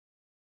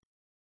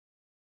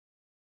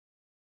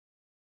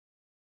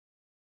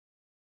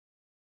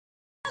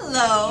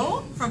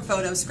Hello from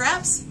Photo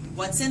Scraps.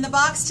 What's in the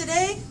box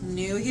today?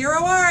 New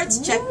Hero Arts.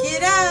 Check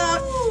it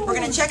out. We're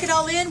going to check it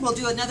all in. We'll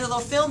do another little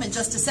film in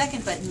just a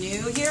second, but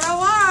New Hero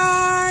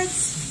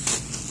Arts.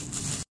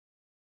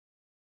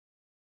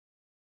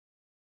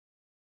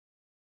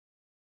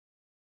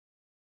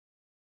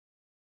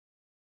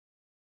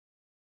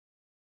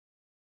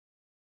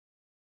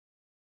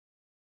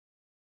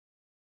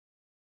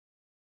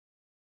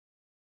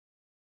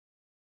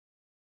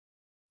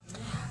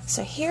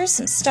 So here's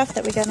some stuff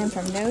that we got in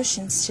from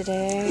Notions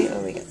today.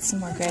 Oh, we got some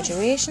more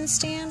graduation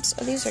stamps.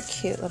 Oh, these are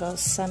cute little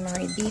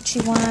summery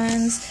beachy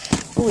ones.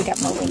 Oh, we got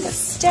Molinga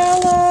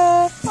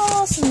Stella.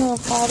 Oh, some little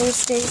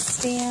Father's Day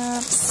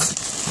stamps.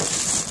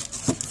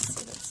 Let's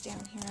see what's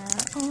down here.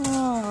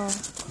 Oh,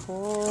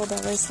 cool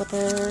ballet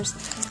slippers.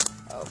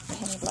 Oh,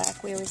 penny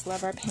black. We always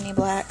love our penny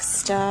black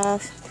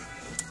stuff.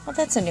 Oh,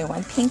 that's a new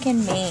one. Pink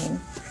and Maine.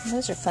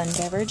 Those are fun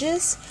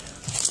beverages.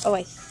 Oh,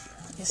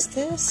 is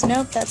this?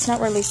 Nope, that's not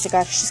where Lisa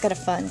got. She's got a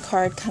fun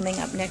card coming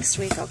up next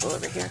week. I'll go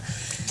over here.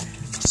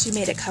 She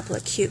made a couple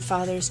of cute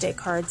Father's Day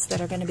cards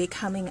that are going to be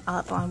coming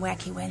up on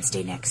Wacky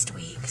Wednesday next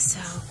week. So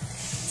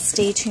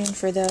stay tuned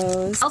for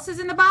those. What else is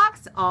in the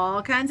box?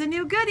 All kinds of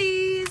new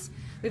goodies.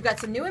 We've got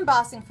some new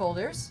embossing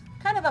folders,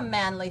 kind of a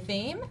manly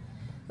theme.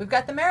 We've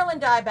got the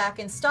Maryland die back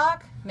in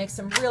stock. Makes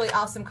some really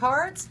awesome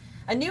cards.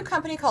 A new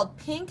company called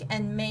Pink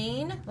and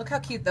Maine. Look how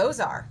cute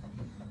those are.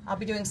 I'll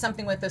be doing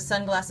something with those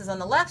sunglasses on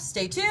the left.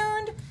 Stay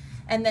tuned.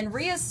 And then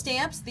Ria's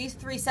stamps, these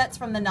 3 sets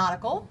from the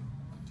Nautical.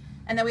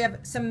 And then we have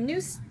some new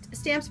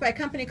stamps by a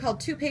company called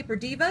Two Paper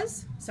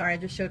Divas. Sorry, I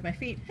just showed my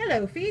feet.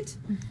 Hello, feet.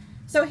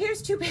 So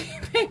here's Two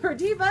Paper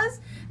Divas.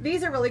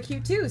 These are really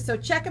cute too. So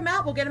check them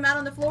out. We'll get them out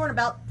on the floor in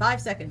about 5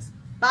 seconds.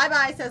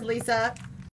 Bye-bye, says Lisa.